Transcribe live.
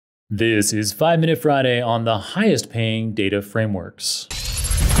This is 5-Minute Friday on the highest paying data frameworks.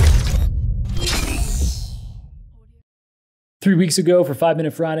 3 weeks ago for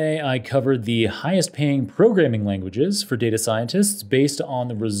 5-Minute Friday, I covered the highest paying programming languages for data scientists based on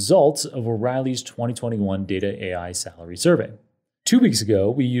the results of O'Reilly's 2021 Data AI Salary Survey. 2 weeks ago,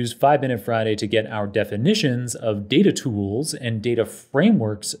 we used 5-Minute Friday to get our definitions of data tools and data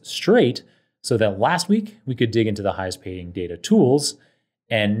frameworks straight so that last week we could dig into the highest paying data tools.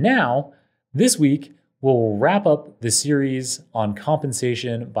 And now, this week, we'll wrap up the series on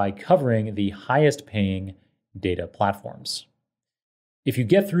compensation by covering the highest paying data platforms. If you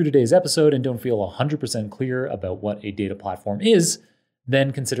get through today's episode and don't feel 100% clear about what a data platform is,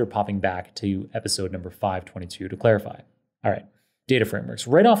 then consider popping back to episode number 522 to clarify. All right, data frameworks.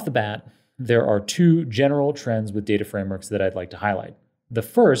 Right off the bat, there are two general trends with data frameworks that I'd like to highlight. The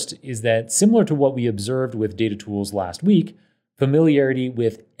first is that, similar to what we observed with data tools last week, familiarity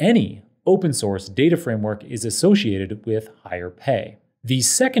with any open source data framework is associated with higher pay. The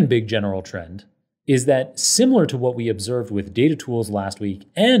second big general trend is that, similar to what we observed with data tools last week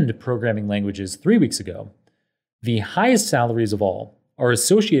and programming languages 3 weeks ago, the highest salaries of all are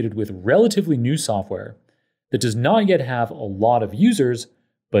associated with relatively new software that does not yet have a lot of users,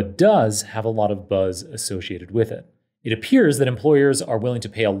 but does have a lot of buzz associated with it. It appears that employers are willing to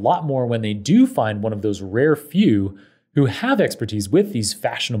pay a lot more when they do find one of those rare few who have expertise with these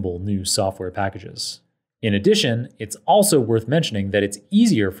fashionable new software packages. In addition, it's also worth mentioning that it's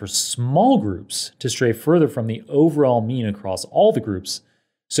easier for small groups to stray further from the overall mean across all the groups,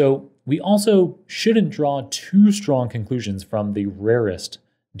 so we also shouldn't draw too strong conclusions from the rarest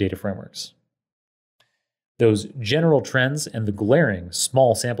data frameworks. Those general trends and the glaring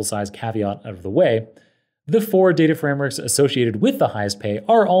small sample size caveat out of the way, the 4 data frameworks associated with the highest pay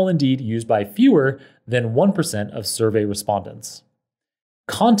are all indeed used by fewer than 1% of survey respondents.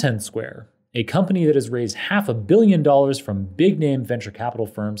 Content Square, a company that has raised $500 million from big-name venture capital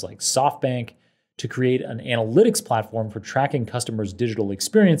firms like SoftBank to create an analytics platform for tracking customers' digital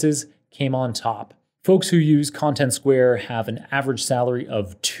experiences, came on top. Folks who use Content Square have an average salary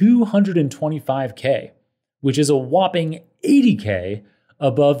of $225K, which is a whopping $80K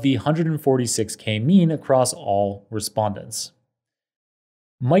above the $146K mean across all respondents.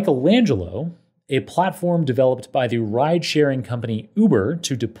 Michelangelo, a platform developed by the ride-sharing company Uber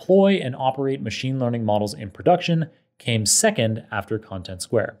to deploy and operate machine learning models in production, came second after Content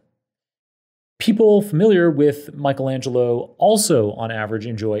Square. People familiar with Michelangelo also, on average,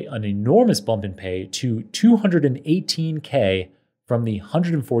 enjoy an enormous bump in pay to $218K from the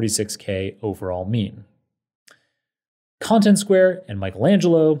 $146K overall mean. Content Square and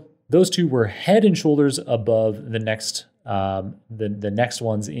Michelangelo, those two were head and shoulders above the next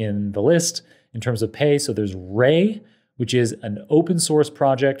ones in the list in terms of pay. So there's Ray, which is an open source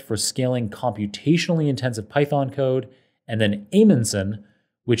project for scaling computationally intensive Python code, and then Amundsen,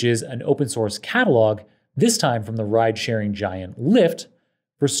 which is an open source catalog, this time from the ride-sharing giant Lyft,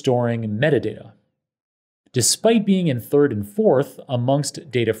 for storing metadata. Despite being in third and fourth amongst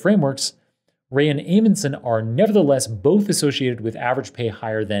data frameworks, Ray and Amundsen are nevertheless both associated with average pay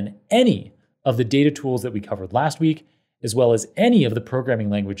higher than any of the data tools that we covered last week, as well as any of the programming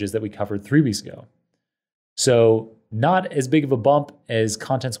languages that we covered 3 weeks ago. So not as big of a bump as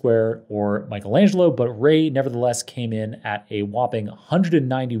Content Square or Michelangelo, but Ray nevertheless came in at a whopping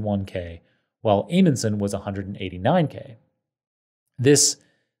 $191K, while Amundsen was $189K. This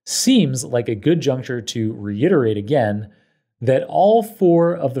seems like a good juncture to reiterate again that all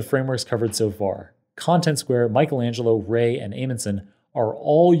 4 of the frameworks covered so far, Content Square, Michelangelo, Ray, and Amundsen, are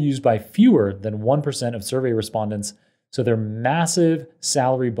all used by fewer than 1% of survey respondents, so their massive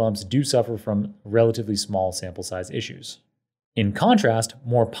salary bumps do suffer from relatively small sample size issues. In contrast,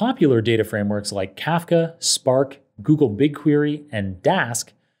 more popular data frameworks like Kafka, Spark, Google BigQuery, and Dask,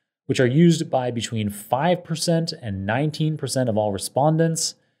 which are used by between 5% and 19% of all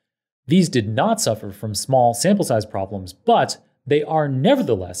respondents, these did not suffer from small sample size problems, but they are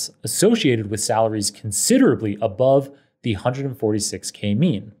nevertheless associated with salaries considerably above the $146K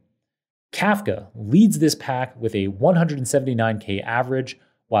mean. Kafka leads this pack with a $179K average,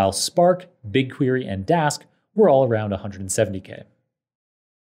 while Spark, BigQuery, and Dask were all around $170K.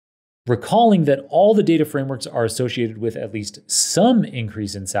 Recalling that all the data frameworks are associated with at least some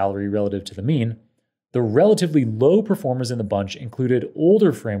increase in salary relative to the mean, the relatively low performers in the bunch included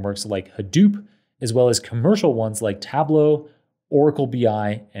older frameworks like Hadoop, as well as commercial ones like Tableau, Oracle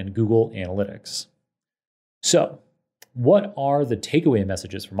BI, and Google Analytics. So, what are the takeaway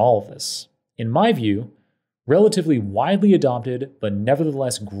messages from all of this? In my view, Relatively widely adopted, but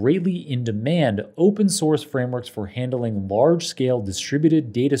nevertheless greatly in demand, open source frameworks for handling large-scale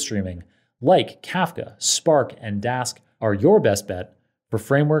distributed data streaming like Kafka, Spark, and Dask are your best bet for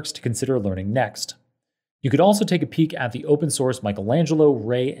frameworks to consider learning next. You could also take a peek at the open source Michelangelo,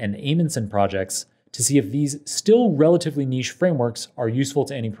 Ray, and Amundsen projects to see if these still relatively niche frameworks are useful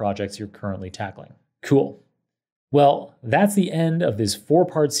to any projects you're currently tackling. Cool. Well, that's the end of this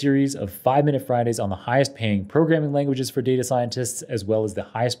 4-part series of 5-Minute Fridays on the highest paying programming languages for data scientists, as well as the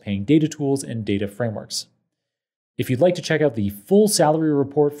highest paying data tools and data frameworks. If you'd like to check out the full salary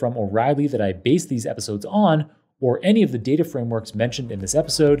report from O'Reilly that I based these episodes on, or any of the data frameworks mentioned in this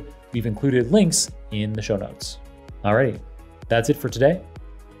episode, we've included links in the show notes. Alrighty, that's it for today.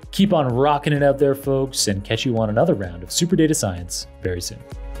 Keep on rocking it out there, folks, and catch you on another round of Super Data Science very soon.